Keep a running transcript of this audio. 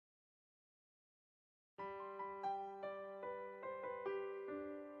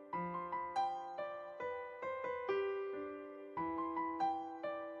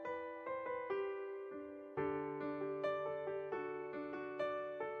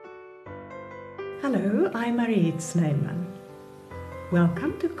Hello, I'm Mariette Snyman.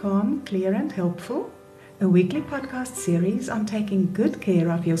 Welcome to Calm, Clear and Helpful, a weekly podcast series on taking good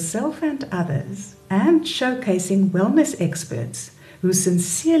care of yourself and others and showcasing wellness experts who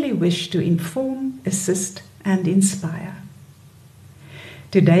sincerely wish to inform, assist and inspire.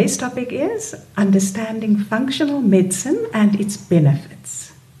 Today's topic is understanding functional medicine and its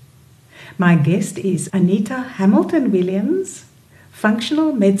benefits. My guest is Anita Hamilton-Williams,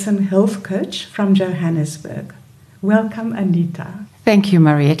 functional medicine health coach from Johannesburg. Welcome, Anita. Thank you,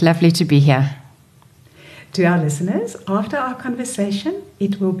 Mariette. Lovely to be here. To our listeners, after our conversation,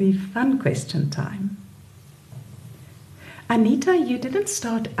 it will be fun question time. Anita, you didn't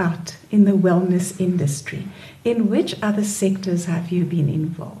start out in the wellness industry. In which other sectors have you been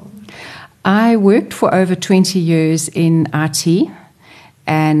involved? I worked for over 20 years in IT,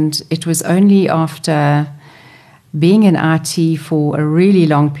 and it was only after being in IT for a really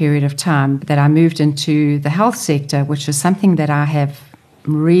long period of time that I moved into the health sector, which is something that I have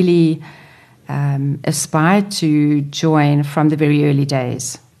really aspired to join from the very early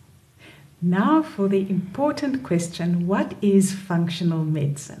days. Now for the important question, what is functional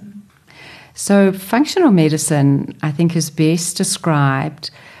medicine? So functional medicine, I think, is best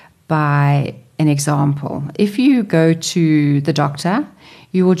described by an example. If you go to the doctor,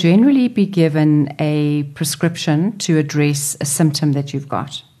 you will generally be given a prescription to address a symptom that you've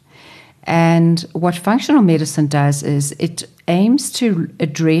got. And what functional medicine does is it aims to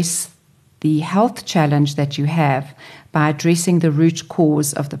address the health challenge that you have by addressing the root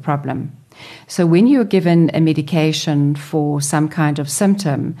cause of the problem. So when you're given a medication for some kind of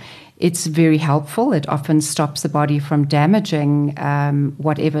symptom, it's very helpful. It often stops the body from damaging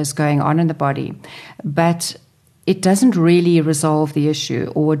whatever's going on in the body. But it doesn't really resolve the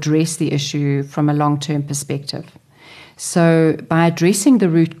issue or address the issue from a long-term perspective. So by addressing the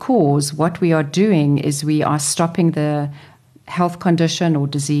root cause, what we are doing is we are stopping the health condition or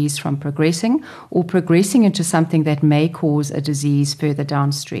disease from progressing or progressing into something that may cause a disease further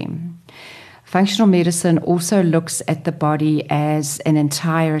downstream. Functional medicine also looks at the body as an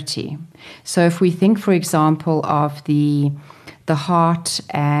entirety. So if we think, for example, of the heart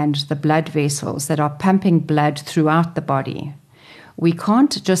and the blood vessels that are pumping blood throughout the body, we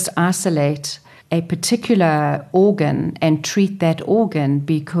can't just isolate a particular organ and treat that organ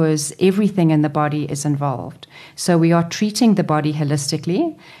because everything in the body is involved. So we are treating the body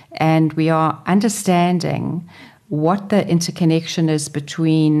holistically, and we are understanding what the interconnection is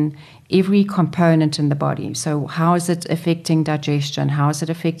between every component in the body. So how is it affecting digestion? How is it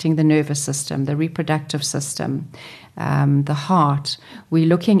affecting the nervous system, the reproductive system, the heart? We're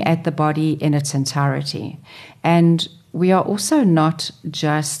looking at the body in its entirety. And we are also not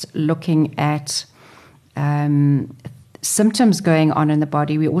just looking at symptoms going on in the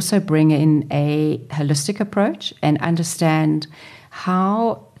body. We also bring in a holistic approach and understand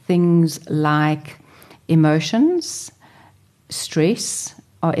how things like emotions, stress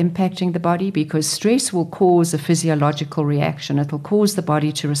are impacting the body, because stress will cause a physiological reaction. It will cause the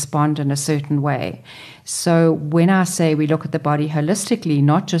body to respond in a certain way. So when I say we look at the body holistically,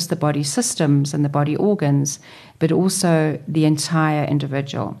 not just the body systems and the body organs, but also the entire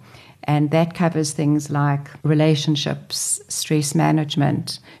individual. And that covers things like relationships, stress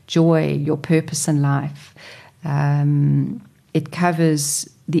management, joy, your purpose in life. It covers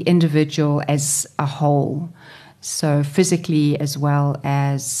the individual as a whole, so physically as well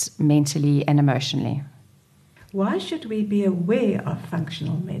as mentally and emotionally. Why should we be aware of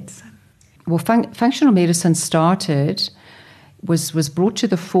functional medicine? Well, functional medicine was brought to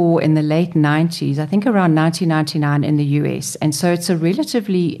the fore in the late 90s, I think around 1999 in the US. And so it's a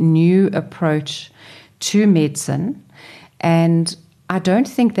relatively new approach to medicine. And I don't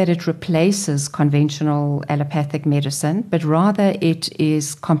think that it replaces conventional allopathic medicine, but rather it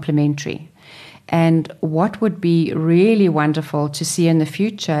is complementary. And what would be really wonderful to see in the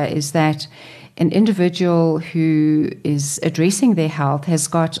future is that an individual who is addressing their health has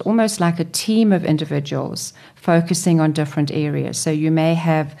got almost like a team of individuals focusing on different areas. So you may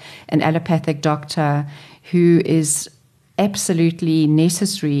have an allopathic doctor who is absolutely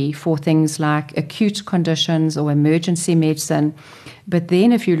necessary for things like acute conditions or emergency medicine. But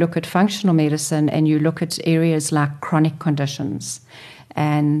then if you look at functional medicine and you look at areas like chronic conditions,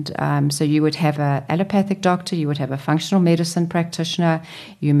 and so you would have an allopathic doctor, you would have a functional medicine practitioner,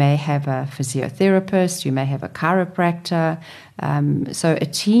 you may have a physiotherapist, you may have a chiropractor. So a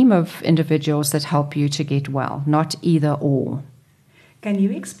team of individuals that help you to get well, not either or. Can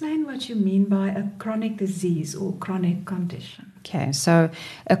you explain what you mean by a chronic disease or chronic condition? Okay, so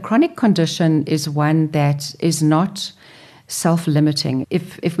a chronic condition is one that is not self-limiting.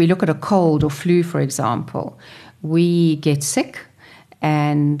 If we look at a cold or flu, for example, we get sick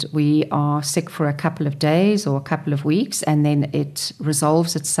and we are sick for a couple of days or a couple of weeks, and then it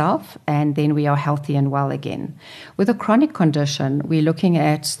resolves itself, and then we are healthy and well again. With a chronic condition, we're looking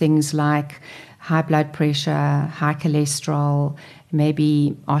at things like high blood pressure, high cholesterol,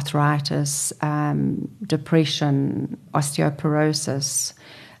 maybe arthritis, depression, osteoporosis,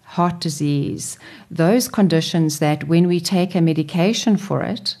 heart disease, those conditions that when we take a medication for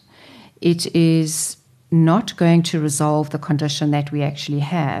it, it is not going to resolve the condition that we actually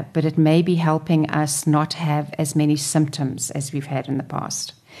have, but it may be helping us not have as many symptoms as we've had in the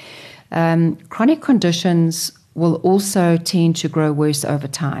past. Chronic conditions will also tend to grow worse over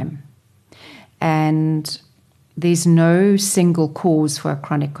time. And there's no single cause for a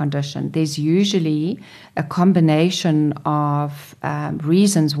chronic condition. There's usually a combination of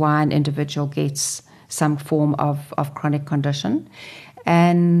reasons why an individual gets some form of chronic condition.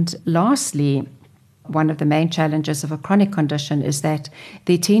 And lastly, one of the main challenges of a chronic condition is that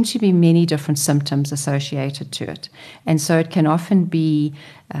there tend to be many different symptoms associated to it. And so it can often be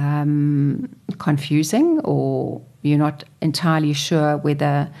confusing, or you're not entirely sure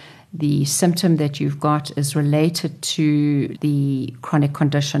whether the symptom that you've got is related to the chronic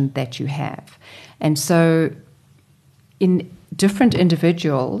condition that you have. And so in different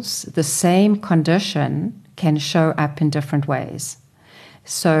individuals, the same condition can show up in different ways.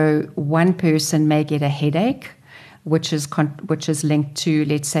 So one person may get a headache, which is linked to,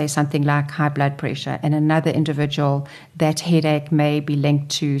 let's say, something like high blood pressure, and another individual, that headache may be linked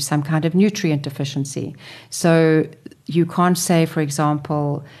to some kind of nutrient deficiency. So you can't say, for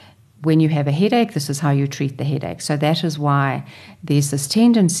example, when you have a headache, this is how you treat the headache. So that is why there's this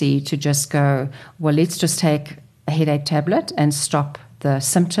tendency to just go, well, let's just take a headache tablet and stop the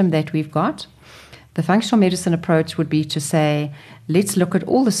symptom that we've got. The functional medicine approach would be to say, let's look at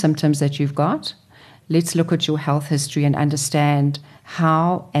all the symptoms that you've got. Let's look at your health history and understand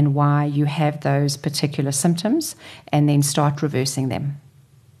how and why you have those particular symptoms, and then start reversing them.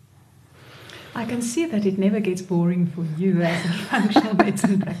 I can see that it never gets boring for you as a functional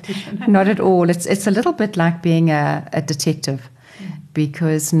medicine practitioner. Not at all. It's a little bit like being a detective,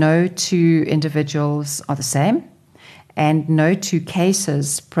 because no two individuals are the same, and no two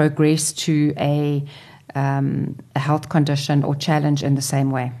cases progress to a health condition or challenge in the same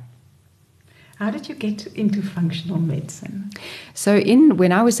way. How did you get into functional medicine? So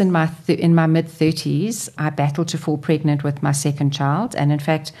when I was in my mid-30s, I battled to fall pregnant with my second child. And in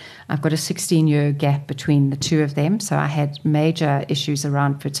fact, I've got a 16-year gap between the two of them. So I had major issues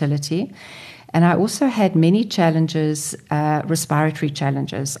around fertility. And I also had many challenges, respiratory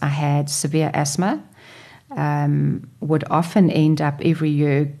challenges. I had severe asthma, would often end up every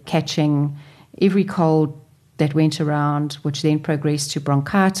year catching every cold that went around, which then progressed to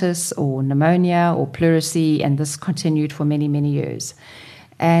bronchitis or pneumonia or pleurisy, and this continued for many, many years.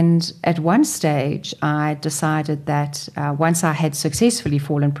 And at one stage, I decided that once I had successfully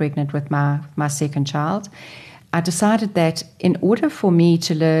fallen pregnant with my second child, I decided that in order for me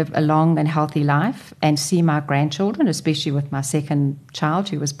to live a long and healthy life and see my grandchildren, especially with my second child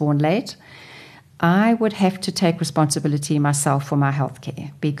who was born late, I would have to take responsibility myself for my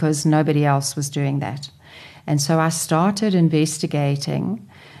healthcare, because nobody else was doing that. And so I started investigating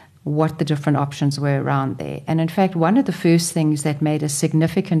what the different options were around there. And in fact, one of the first things that made a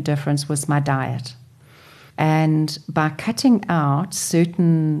significant difference was my diet. And by cutting out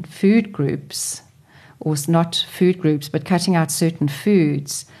certain food groups, or not food groups, but cutting out certain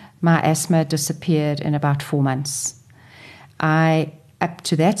foods, my asthma disappeared in about 4 months. I, up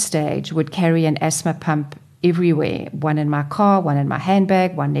to that stage, would carry an asthma pump everywhere, one in my car, one in my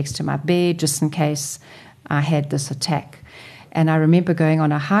handbag, one next to my bed, just in case I had this attack. And I remember going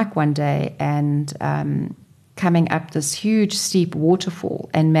on a hike one day and coming up this huge steep waterfall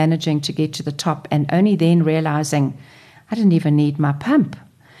and managing to get to the top, and only then realizing I didn't even need my pump.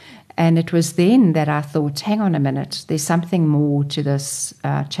 And it was then that I thought, hang on a minute, there's something more to this,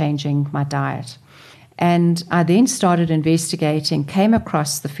 changing my diet. And I then started investigating, came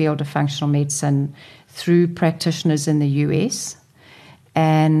across the field of functional medicine through practitioners in the US.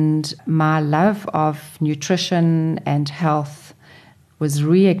 And my love of nutrition and health was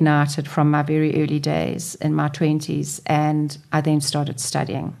reignited from my very early days in my 20s. And I then started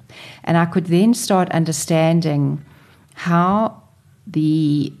studying. And I could then start understanding how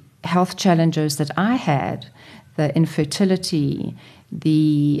the health challenges that I had, the infertility,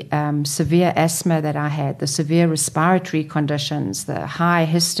 the severe asthma that I had, the severe respiratory conditions, the high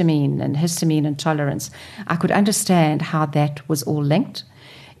histamine and histamine intolerance, I could understand how that was all linked.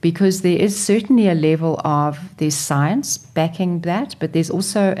 because there is certainly a level of there's science backing that, but there's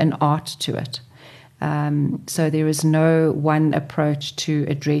also an art to it. So there is no one approach to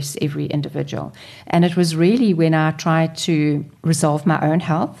address every individual. And it was really when I tried to resolve my own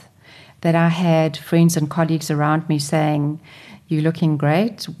health that I had friends and colleagues around me saying, "You're looking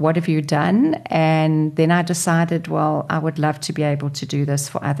great. What have you done?" And then I decided, well, I would love to be able to do this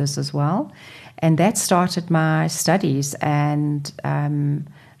for others as well. And that started my studies, and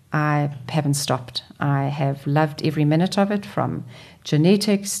I haven't stopped. I have loved every minute of it, from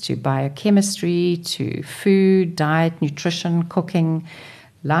genetics to biochemistry to food, diet, nutrition, cooking,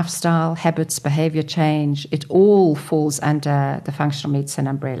 lifestyle, habits, behavior change. It all falls under the functional medicine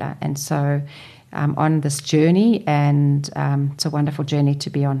umbrella. And so I'm on this journey, and it's a wonderful journey to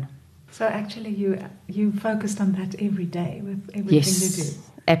be on. So actually you focused on that every day with everything you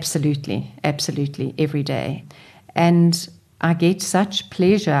do? Absolutely, every day. And I get such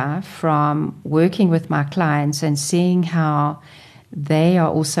pleasure from working with my clients and seeing how they are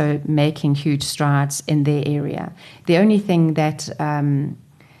also making huge strides in their area. The only thing that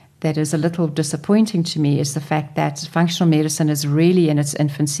is a little disappointing to me is the fact that functional medicine is really in its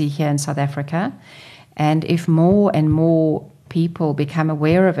infancy here in South Africa. And if more and more people become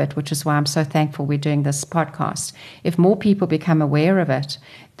aware of it, which is why I'm so thankful we're doing this podcast, if more people become aware of it,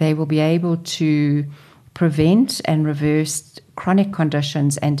 they will be able to prevent and reverse chronic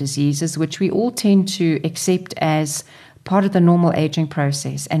conditions and diseases, which we all tend to accept as part of the normal aging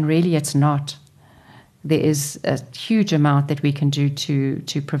process. And really it's not. There is a huge amount that we can do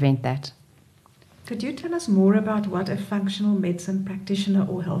to prevent that. Could you tell us more about what a functional medicine practitioner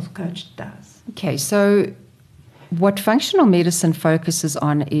or health coach does? Okay, so what functional medicine focuses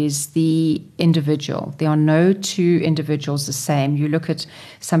on is the individual. There are no two individuals the same. You look at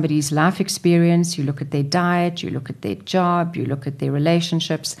somebody's life experience, you look at their diet, you look at their job, you look at their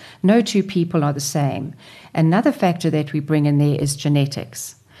relationships. No two people are the same. Another factor that we bring in there is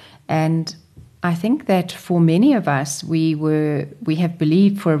genetics. And I think that for many of us, we have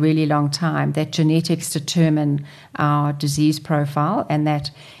believed for a really long time that genetics determine our disease profile, and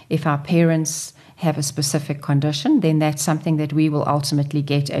that if our parents have a specific condition, then that's something that we will ultimately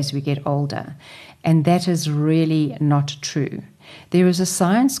get as we get older. And that is really not true. There is a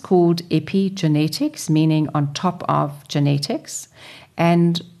science called epigenetics, meaning on top of genetics.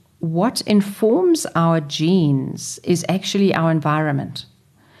 And what informs our genes is actually our environment.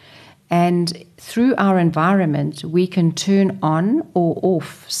 And through our environment, we can turn on or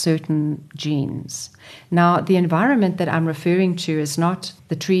off certain genes. Now, the environment that I'm referring to is not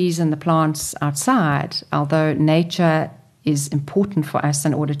the trees and the plants outside, although nature is important for us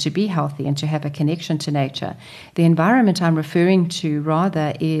in order to be healthy and to have a connection to nature. The environment I'm referring to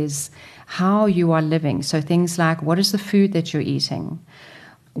rather is how you are living. So things like, what is the food that you're eating?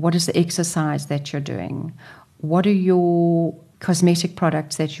 What is the exercise that you're doing? What are your cosmetic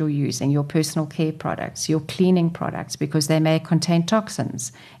products that you're using, your personal care products, your cleaning products, because they may contain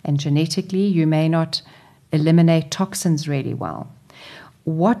toxins, and genetically you may not eliminate toxins really well.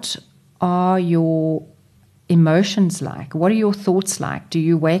 What are your emotions like? What are your thoughts like? Do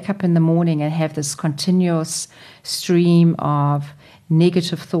you wake up in the morning and have this continuous stream of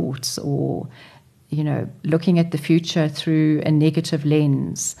negative thoughts, or looking at the future through a negative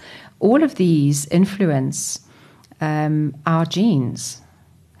lens? All of these influence our genes.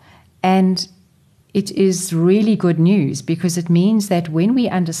 And it is really good news, because it means that when we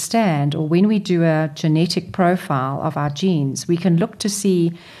understand, or when we do a genetic profile of our genes, we can look to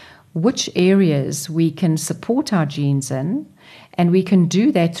see which areas we can support our genes in, and we can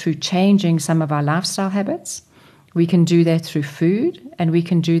do that through changing some of our lifestyle habits. We can do that through food, and we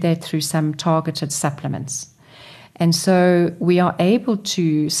can do that through some targeted supplements. And so we are able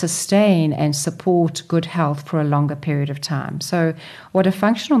to sustain and support good health for a longer period of time. So what a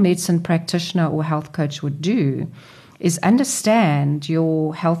functional medicine practitioner or health coach would do is understand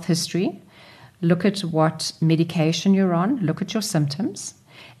your health history, look at what medication you're on, look at your symptoms,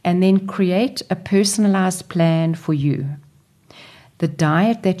 and then create a personalized plan for you. The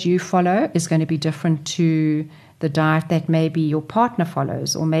diet that you follow is going to be different to the diet that maybe your partner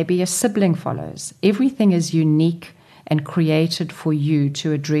follows, or maybe a sibling follows. Everything is unique and created for you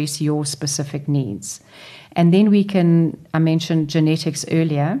to address your specific needs. And then I mentioned genetics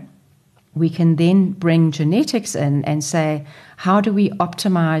earlier, we can then bring genetics in and say, how do we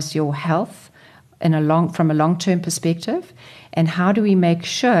optimize your health from a long-term perspective? And how do we make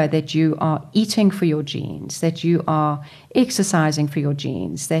sure that you are eating for your genes, that you are exercising for your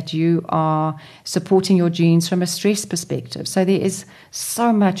genes, that you are supporting your genes from a stress perspective? So there is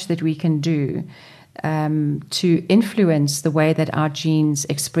so much that we can do to influence the way that our genes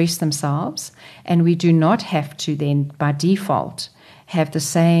express themselves, and we do not have to then, by default, have the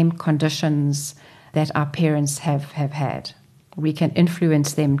same conditions that our parents have had. We can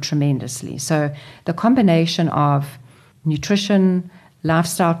influence them tremendously. So the combination of nutrition,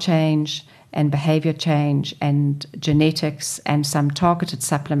 lifestyle change, and behavior change, and genetics, and some targeted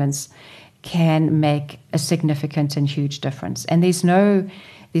supplements can make a significant and huge difference. And there's no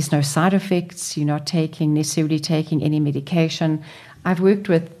side effects. You're not necessarily taking any medication. I've worked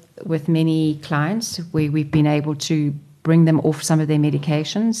with many clients where we've been able to bring them off some of their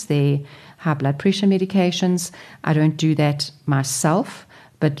medications, their high blood pressure medications. I don't do that myself,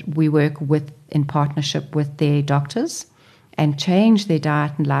 but we work in partnership with their doctors and change their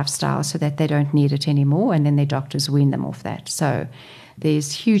diet and lifestyle so that they don't need it anymore, and then their doctors wean them off that. So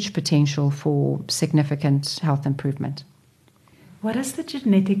there's huge potential for significant health improvement. What does the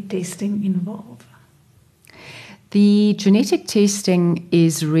genetic testing involve? The genetic testing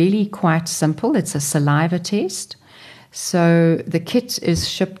is really quite simple. It's a saliva test. So the kit is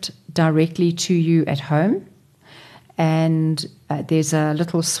shipped directly to you at home, and there's a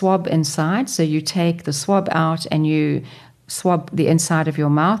little swab inside. So you take the swab out and you swab the inside of your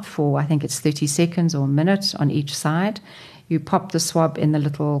mouth for, I think it's 30 seconds or a minute on each side. You pop the swab in the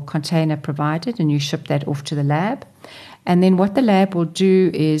little container provided and you ship that off to the lab. And then what the lab will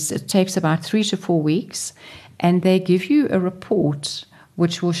do is it takes about 3 to 4 weeks, and they give you a report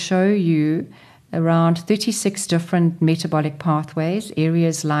which will show you around 36 different metabolic pathways,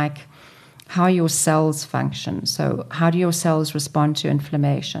 areas like how your cells function. So how do your cells respond to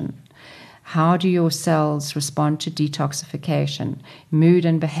inflammation? How do your cells respond to detoxification, mood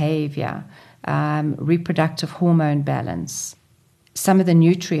and behavior, reproductive hormone balance? Some of the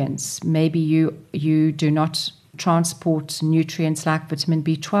nutrients, maybe you do not transport nutrients like vitamin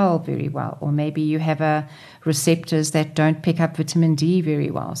B12 very well, or maybe you have receptors that don't pick up vitamin D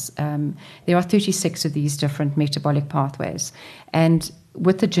very well. There are 36 of these different metabolic pathways. And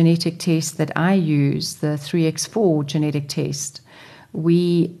with the genetic test that I use, the 3x4 genetic test,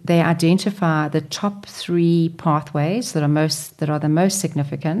 they identify the top 3 pathways that are the most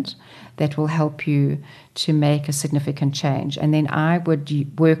significant, that will help you to make a significant change. And then I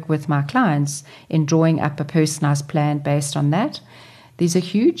would work with my clients in drawing up a personalized plan based on that. There's a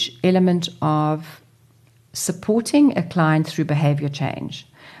huge element of supporting a client through behavior change.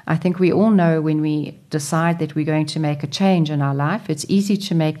 I think we all know when we decide that we're going to make a change in our life, it's easy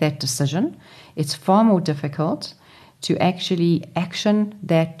to make that decision. It's far more difficult to actually action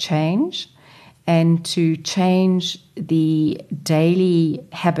that change and to change the daily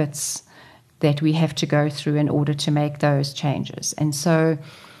habits that we have to go through in order to make those changes. And so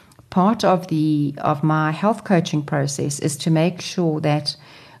part of my health coaching process is to make sure that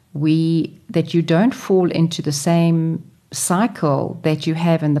you don't fall into the same cycle that you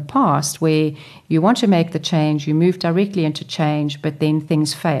have in the past, where you want to make the change, you move directly into change, but then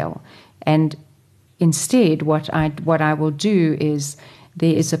things fail. And instead, what I will do is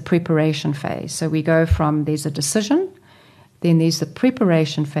there is a preparation phase. So we go from there's a decision, then there's the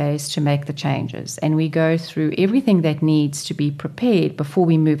preparation phase to make the changes. And we go through everything that needs to be prepared before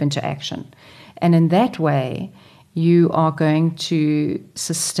we move into action. And in that way, you are going to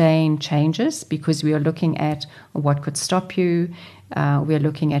sustain changes because we are looking at what could stop you. We are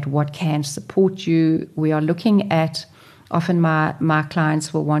looking at what can support you. We are looking at, often my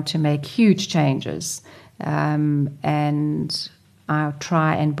clients will want to make huge changes. And I'll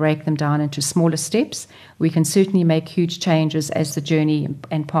try and break them down into smaller steps. We can certainly make huge changes as the journey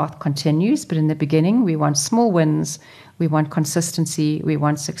and path continues, but in the beginning, we want small wins, we want consistency, we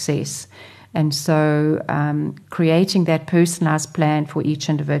want success. And so creating that personalized plan for each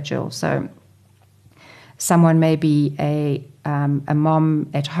individual. So someone may be a mom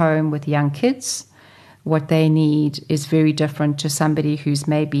at home with young kids. What they need is very different to somebody who's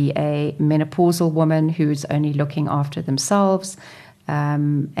maybe a menopausal woman who's only looking after themselves.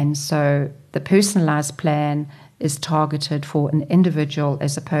 And so the personalized plan is targeted for an individual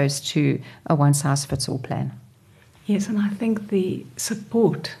as opposed to a one-size-fits-all plan. Yes, and I think the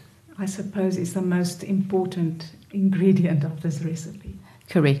support, I suppose, is the most important ingredient of this recipe.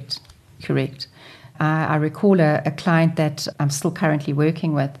 Correct. I recall a client that I'm still currently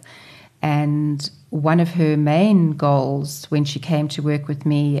working with, and one of her main goals when she came to work with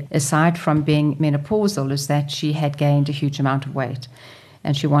me, aside from being menopausal, is that she had gained a huge amount of weight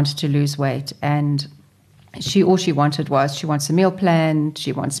and she wanted to lose weight. And all she wanted was, she wants a meal plan,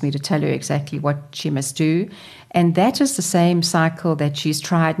 she wants me to tell her exactly what she must do. And that is the same cycle that she's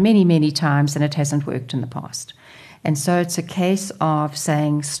tried many, many times and it hasn't worked in the past. And so it's a case of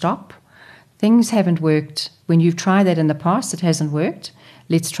saying stop. things haven't worked. When you've tried that in the past, it hasn't worked.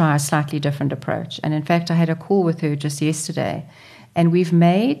 Let's try a slightly different approach. And in fact, I had a call with her just yesterday, and we've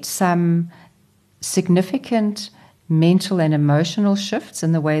made some significant mental and emotional shifts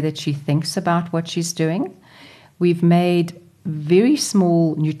in the way that she thinks about what she's doing. We've made very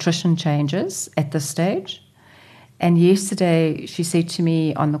small nutrition changes at this stage. And yesterday she said to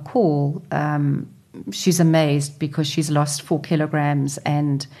me on the call, she's amazed because she's lost 4 kilograms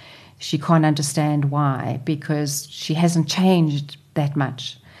and she can't understand why, because she hasn't changed that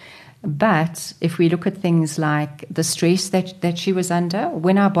much. But if we look at things like the stress that she was under,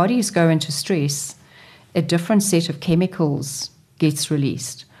 when our bodies go into stress, a different set of chemicals gets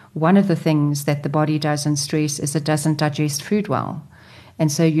released. One of the things that the body does in stress is it doesn't digest food well.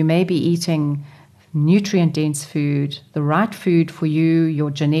 And so you may be eating nutrient-dense food, the right food for you,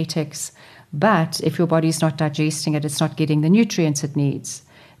 your genetics, but if your body's not digesting it, it's not getting the nutrients it needs.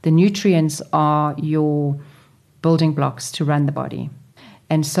 The nutrients are your building blocks to run the body.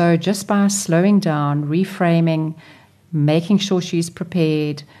 And so just by slowing down, reframing, making sure she's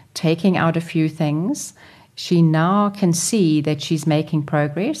prepared, taking out a few things, she now can see that she's making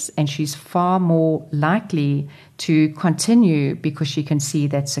progress and she's far more likely to continue because she can see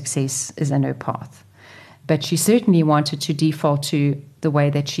that success is in her path. But she certainly wanted to default to the way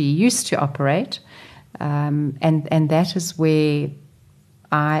that she used to operate. And that is where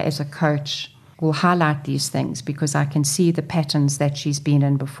I, as a coach, will highlight these things because I can see the patterns that she's been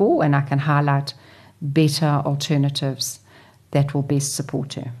in before and I can highlight better alternatives that will best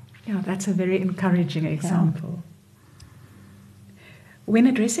support her. Yeah, that's a very encouraging example. Yeah. When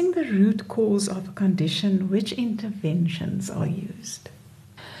addressing the root cause of a condition, which interventions are used?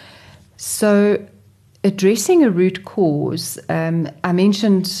 So, addressing a root cause, I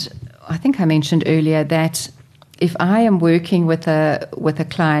think I mentioned earlier that if I am working with a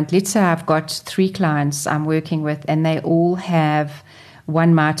client, let's say I've got 3 clients I'm working with, and they all have,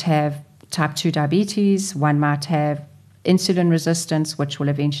 one might have type 2 diabetes, one might have insulin resistance, which will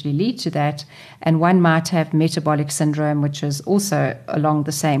eventually lead to that, and one might have metabolic syndrome, which is also along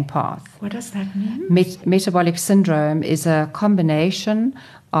the same path. What does that mean? Metabolic syndrome is a combination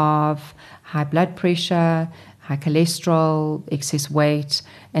of high blood pressure, high cholesterol, excess weight,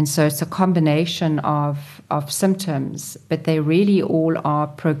 and so it's a combination of symptoms, but they really all are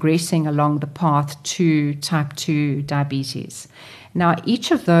progressing along the path to type 2 diabetes. Now, each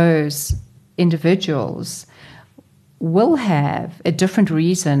of those individuals will have a different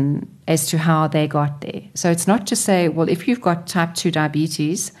reason as to how they got there. So it's not to say, well, if you've got type 2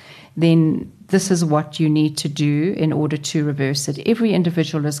 diabetes, then this is what you need to do in order to reverse it. Every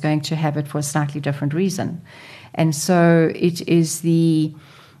individual is going to have it for a slightly different reason. And so it is this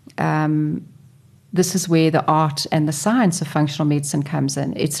is where the art and the science of functional medicine comes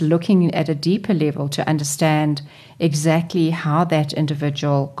in. It's looking at a deeper level to understand exactly how that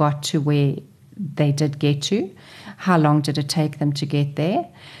individual got to where they did get to. How long did it take them to get there?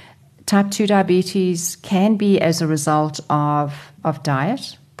 Type 2 diabetes can be as a result of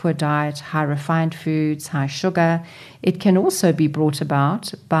diet, poor diet, high refined foods, high sugar. It can also be brought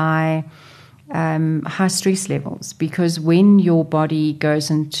about by high stress levels, because when your body goes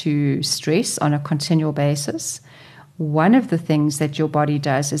into stress on a continual basis, one of the things that your body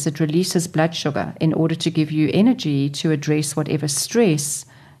does is it releases blood sugar in order to give you energy to address whatever stress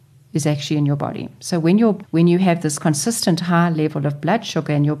is actually in your body. So when you have this consistent high level of blood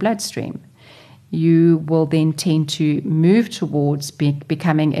sugar in your bloodstream, you will then tend to move towards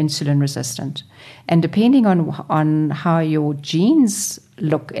becoming insulin resistant. And depending on how your genes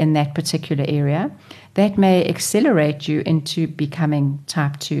look in that particular area, that may accelerate you into becoming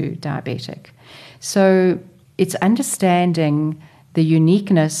type 2 diabetic. So it's understanding the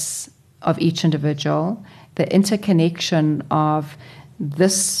uniqueness of each individual, the interconnection of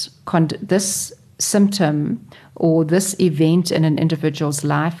this symptom or this event in an individual's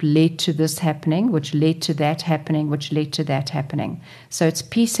life led to this happening, which led to that happening, which led to that happening. So it's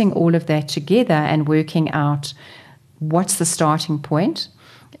piecing all of that together and working out what's the starting point.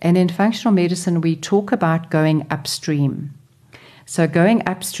 And in functional medicine, we talk about going upstream. So going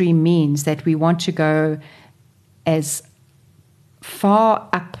upstream means that we want to go as far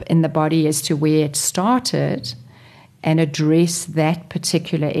up in the body as to where it started and address that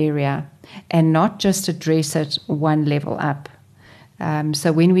particular area, and not just address it one level up.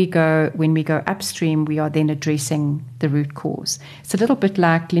 So when we go upstream, we are then addressing the root cause. It's a little bit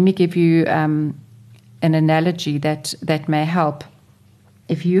like, let me give you an analogy that may help.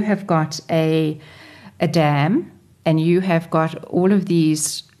 If you have got a dam and you have got all of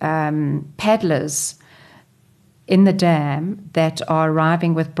these paddlers in the dam that are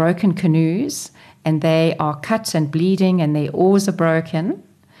arriving with broken canoes and they are cut and bleeding and their oars are broken,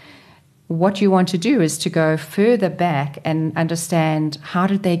 what you want to do is to go further back and understand how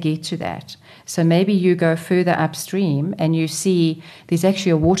did they get to that. So maybe you go further upstream and you see there's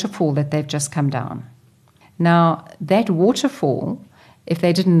actually a waterfall that they've just come down. Now, that waterfall, if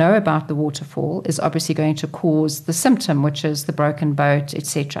they didn't know about the waterfall, is obviously going to cause the symptom, which is the broken boat,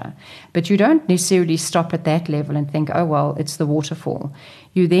 etc. But you don't necessarily stop at that level and think, oh, well, it's the waterfall.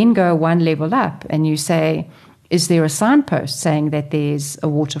 You then go one level up and you say, is there a signpost saying that there's a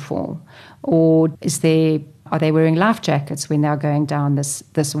waterfall? Or are they wearing life jackets when they're going down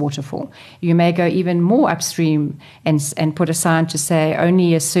this waterfall? You may go even more upstream and put a sign to say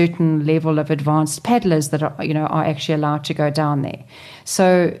only a certain level of advanced paddlers that are actually allowed to go down there.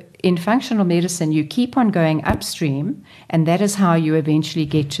 So in functional medicine, you keep on going upstream, and that is how you eventually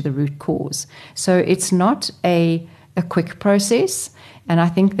get to the root cause. So it's not a quick process. And I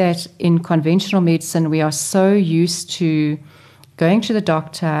think that in conventional medicine, we are so used to going to the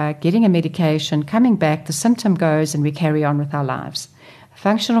doctor, getting a medication, coming back, the symptom goes, and we carry on with our lives.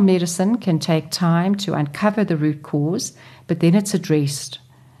 Functional medicine can take time to uncover the root cause, but then it's addressed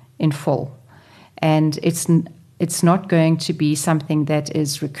in full. And it's not going to be something that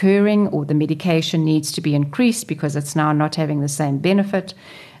is recurring or the medication needs to be increased because it's now not having the same benefit.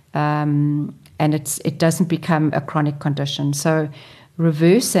 And it doesn't become a chronic condition. So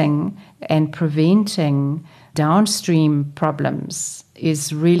reversing and preventing downstream problems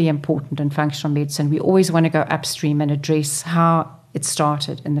is really important in functional medicine. We always want to go upstream and address how it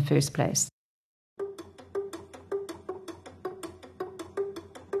started in the first place.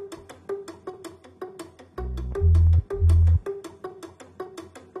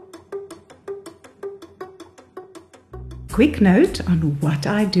 Quick note on what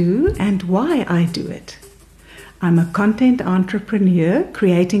I do and why I do it. I'm a content entrepreneur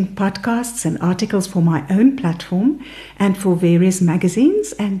creating podcasts and articles for my own platform and for various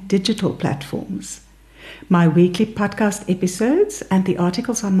magazines and digital platforms. My weekly podcast episodes and the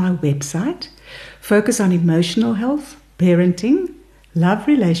articles on my website focus on emotional health, parenting, love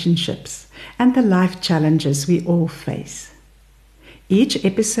relationships, and the life challenges we all face. Each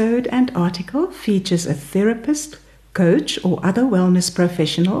episode and article features a therapist, coach, or other wellness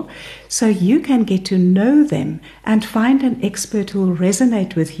professional, so you can get to know them and find an expert who will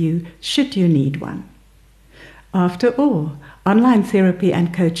resonate with you should you need one. After all, online therapy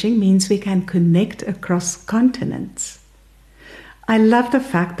and coaching means we can connect across continents. I love the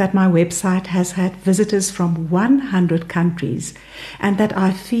fact that my website has had visitors from 100 countries and that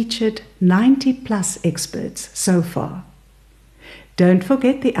I've featured 90 plus experts so far. Don't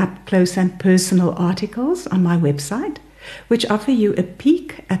forget the up-close and personal articles on my website, which offer you a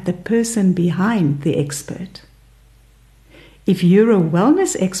peek at the person behind the expert. If you're a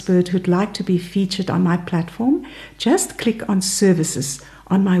wellness expert who'd like to be featured on my platform, just click on Services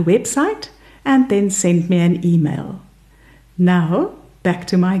on my website and then send me an email. Now, back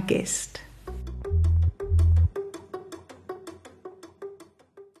to my guest.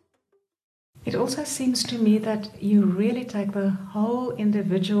 It also seems to me that you really take the whole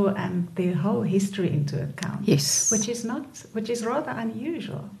individual and their whole history into account. Yes. Which is rather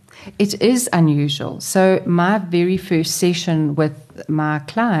unusual. It is unusual. So my very first session with my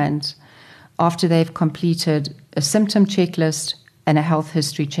client, after they've completed a symptom checklist and a health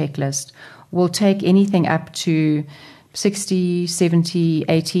history checklist, will take anything up to 60, 70,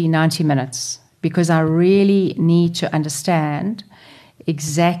 80, 90 minutes, because I really need to understand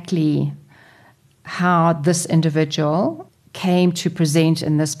exactly how this individual came to present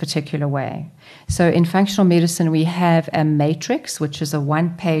in this particular way. So in functional medicine, we have a matrix, which is a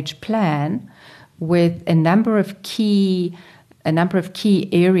one-page plan with a number of key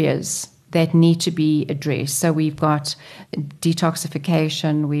areas that need to be addressed. So we've got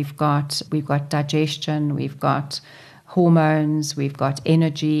detoxification, we've got digestion, we've got hormones, we've got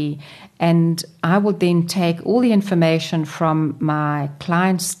energy, and I will then take all the information from my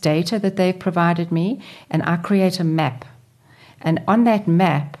client's data that they've provided me, and I create a map. And on that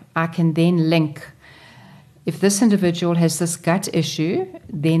map, I can then link, if this individual has this gut issue,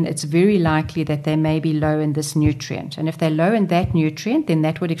 then it's very likely that they may be low in this nutrient. And if they're low in that nutrient, then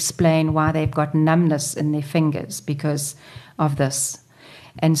that would explain why they've got numbness in their fingers because of this.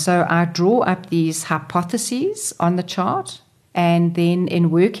 And so I draw up these hypotheses on the chart, and then in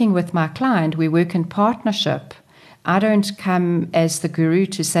working with my client, we work in partnership. I don't come as the guru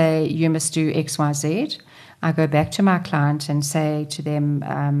to say, you must do X, Y, Z. I go back to my client and say to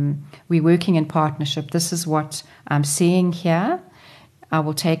them, we're working in partnership. This is what I'm seeing here. I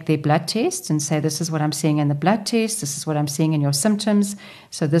will take their blood tests and say, this is what I'm seeing in the blood test, this is what I'm seeing in your symptoms,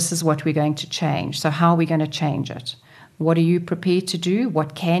 so this is what we're going to change. So how are we going to change it? What are you prepared to do?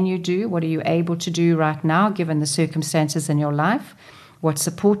 What can you do? What are you able to do right now, given the circumstances in your life? What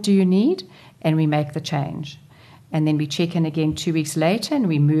support do you need? And we make the change. And then we check in again 2 weeks later, and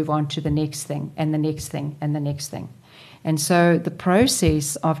we move on to the next thing, and the next thing, and the next thing. And so the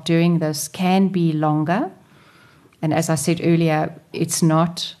process of doing this can be longer. And as I said earlier, it's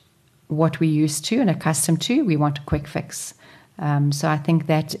not what we're used to and accustomed to. We want a quick fix. So I think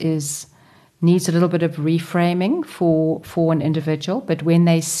that needs a little bit of reframing for an individual. But when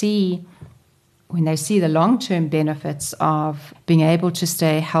they see the long-term benefits of being able to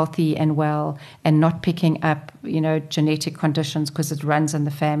stay healthy and well and not picking up, genetic conditions because it runs in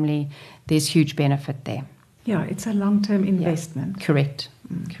the family, there's huge benefit there. Yeah, it's a long-term investment. Yeah, correct.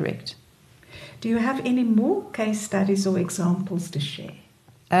 Correct. Do you have any more case studies or examples to share?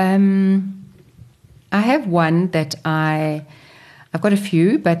 I have one that I've got a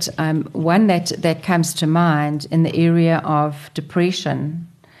few, but one that comes to mind in the area of depression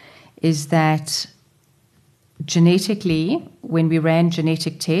is that genetically, when we ran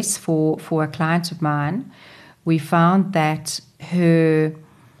genetic tests for a client of mine, we found that her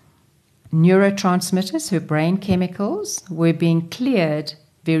neurotransmitters, her brain chemicals, were being cleared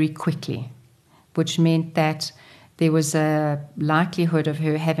very quickly, which meant that there was a likelihood of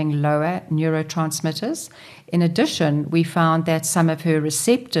her having lower neurotransmitters. In addition, we found that some of her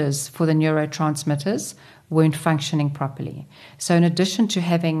receptors for the neurotransmitters weren't functioning properly. So in addition to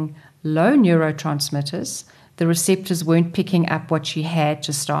having low neurotransmitters, the receptors weren't picking up what she had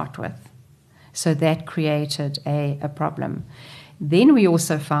to start with. So that created a problem. Then we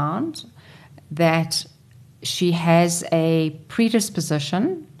also found that she has a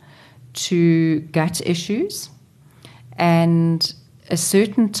predisposition to gut issues, and a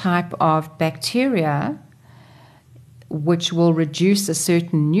certain type of bacteria which will reduce a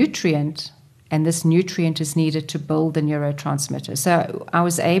certain nutrient, and this nutrient is needed to build the neurotransmitter. So I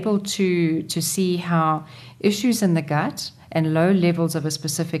was able to see how issues in the gut and low levels of a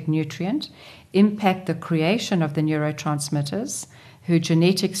specific nutrient impact the creation of the neurotransmitters. Her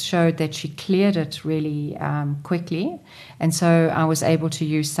genetics showed that she cleared it really quickly. And so I was able to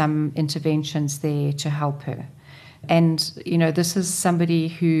use some interventions there to help her. And, this is somebody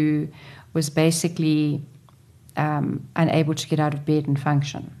who was basically unable to get out of bed and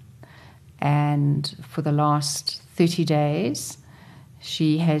function. And for the last 30 days,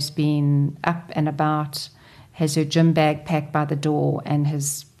 she has been up and about, has her gym bag packed by the door, and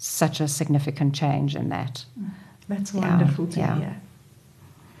has such a significant change in that. That's wonderful to hear.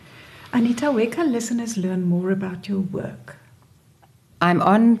 Anita, where can listeners learn more about your work? I'm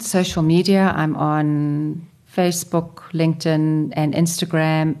on social media. I'm on Facebook, LinkedIn, and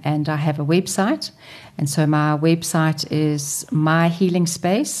Instagram, and I have a website. And so my website is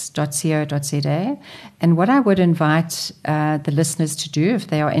myhealingspace.co.za. And what I would invite the listeners to do, if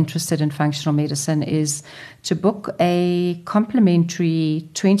they are interested in functional medicine, is to book a complimentary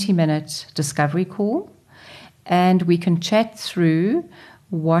 20-minute discovery call, and we can chat through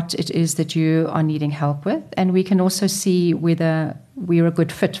what it is that you are needing help with, and we can also see whether we're a good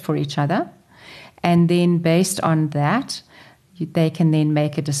fit for each other. And then based on that, they can then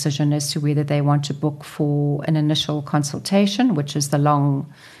make a decision as to whether they want to book for an initial consultation, which is the long,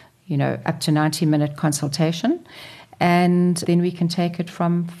 up to 90-minute consultation. And then we can take it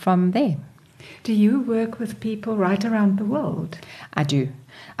from there. Do you work with people right around the world? I do.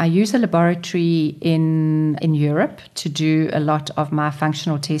 I use a laboratory in Europe to do a lot of my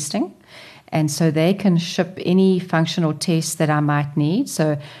functional testing. And so they can ship any functional test that I might need.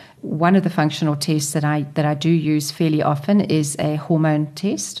 So one of the functional tests that I do use fairly often is a hormone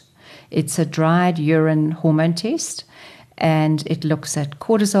test. It's a dried urine hormone test, and it looks at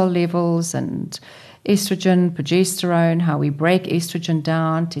cortisol levels and estrogen, progesterone, how we break estrogen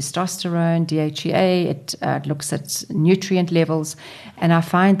down, testosterone, DHEA. It looks at nutrient levels. And I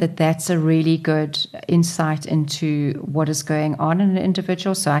find that that's a really good insight into what is going on in an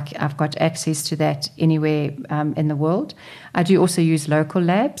individual. So I've got access to that anywhere in the world. I do also use local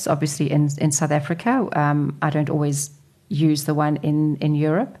labs, obviously in South Africa. I don't always use the one in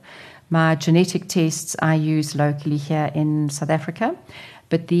Europe. My genetic tests I use locally here in South Africa.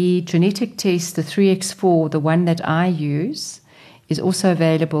 But the genetic test, the 3X4, the one that I use, is also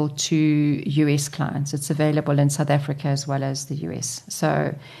available to US clients. It's available in South Africa as well as the US.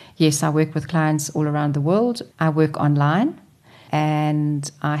 So, yes, I work with clients all around the world. I work online, and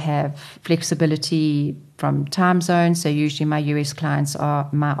I have flexibility from time zones. So usually my US clients are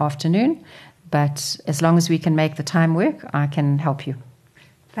my afternoon. But as long as we can make the time work, I can help you.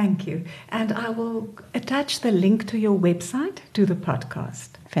 Thank you. And I will attach the link to your website to the podcast.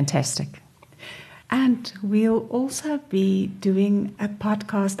 Fantastic. And we'll also be doing a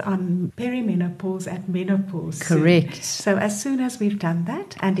podcast on perimenopause and menopause. Correct. Soon. So as soon as we've done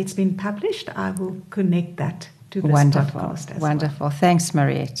that and it's been published, I will connect that to this Wonderful. podcast as Wonderful. well. Thanks,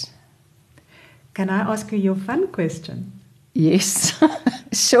 Mariette. Can I ask you your fun question? Yes.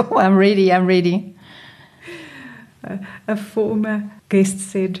 Sure, I'm ready. A former guest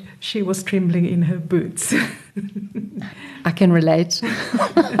said she was trembling in her boots. I can relate.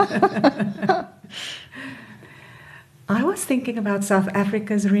 I was thinking about South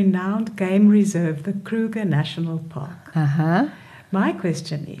Africa's renowned game reserve, the Kruger National Park. Uh-huh. My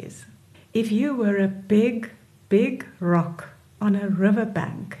question is, if you were a big, big rock on a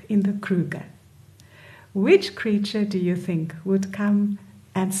riverbank in the Kruger, which creature do you think would come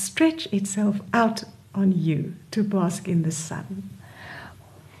and stretch itself out on you to bask in the sun?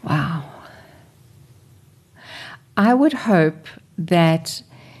 Wow. I would hope that,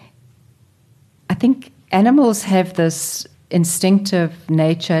 I think animals have this instinctive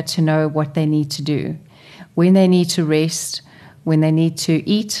nature to know what they need to do, when they need to rest, when they need to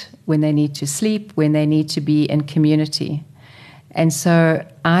eat, when they need to sleep, when they need to be in community. And so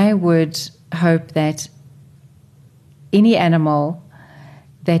I would hope that any animal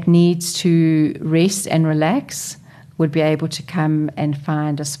that needs to rest and relax would be able to come and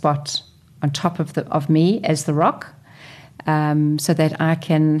find a spot on top of me as the rock, so that I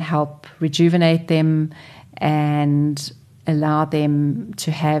can help rejuvenate them and allow them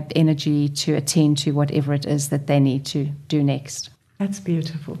to have energy to attend to whatever it is that they need to do next. That's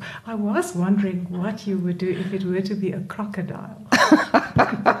beautiful. I was wondering what you would do if it were to be a crocodile.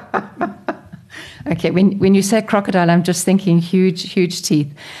 Okay, when you say crocodile, I'm just thinking huge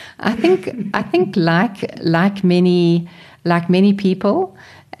teeth. I think like many people,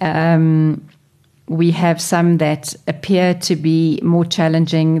 we have some that appear to be more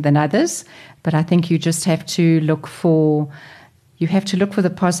challenging than others. But I think you just have to look for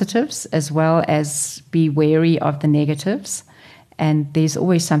the positives as well as be wary of the negatives. And there's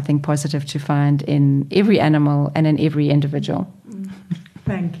always something positive to find in every animal and in every individual.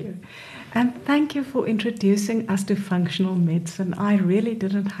 Thank you. And thank you for introducing us to functional medicine. I really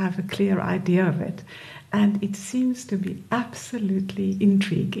didn't have a clear idea of it. And it seems to be absolutely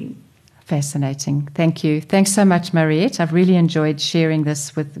intriguing. Fascinating. Thank you. Thanks so much, Mariette. I've really enjoyed sharing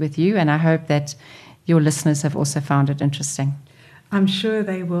this with you, and I hope that your listeners have also found it interesting. I'm sure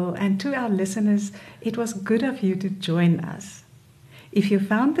they will. And to our listeners, it was good of you to join us. If you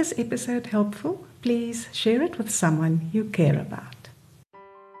found this episode helpful, please share it with someone you care about.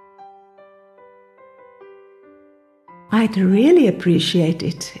 I'd really appreciate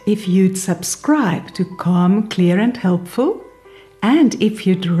it if you'd subscribe to Calm, Clear and Helpful, and if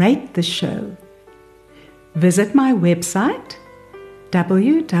you'd rate the show. Visit my website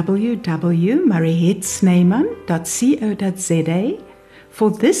www.marietsneyman.co.za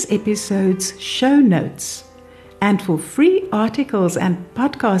for this episode's show notes and for free articles and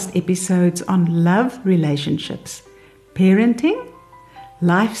podcast episodes on love relationships, parenting,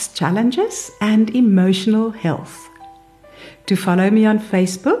 life's challenges, and emotional health. To follow me on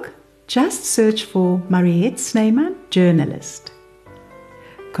Facebook, just search for Mariette Sneyman, journalist.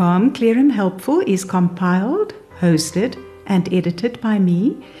 Calm, Clear and Helpful is compiled, hosted, and edited by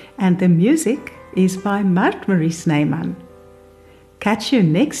me, and the music is by Mart Marie Sneyman. Catch you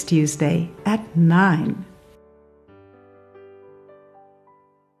next Tuesday at 9.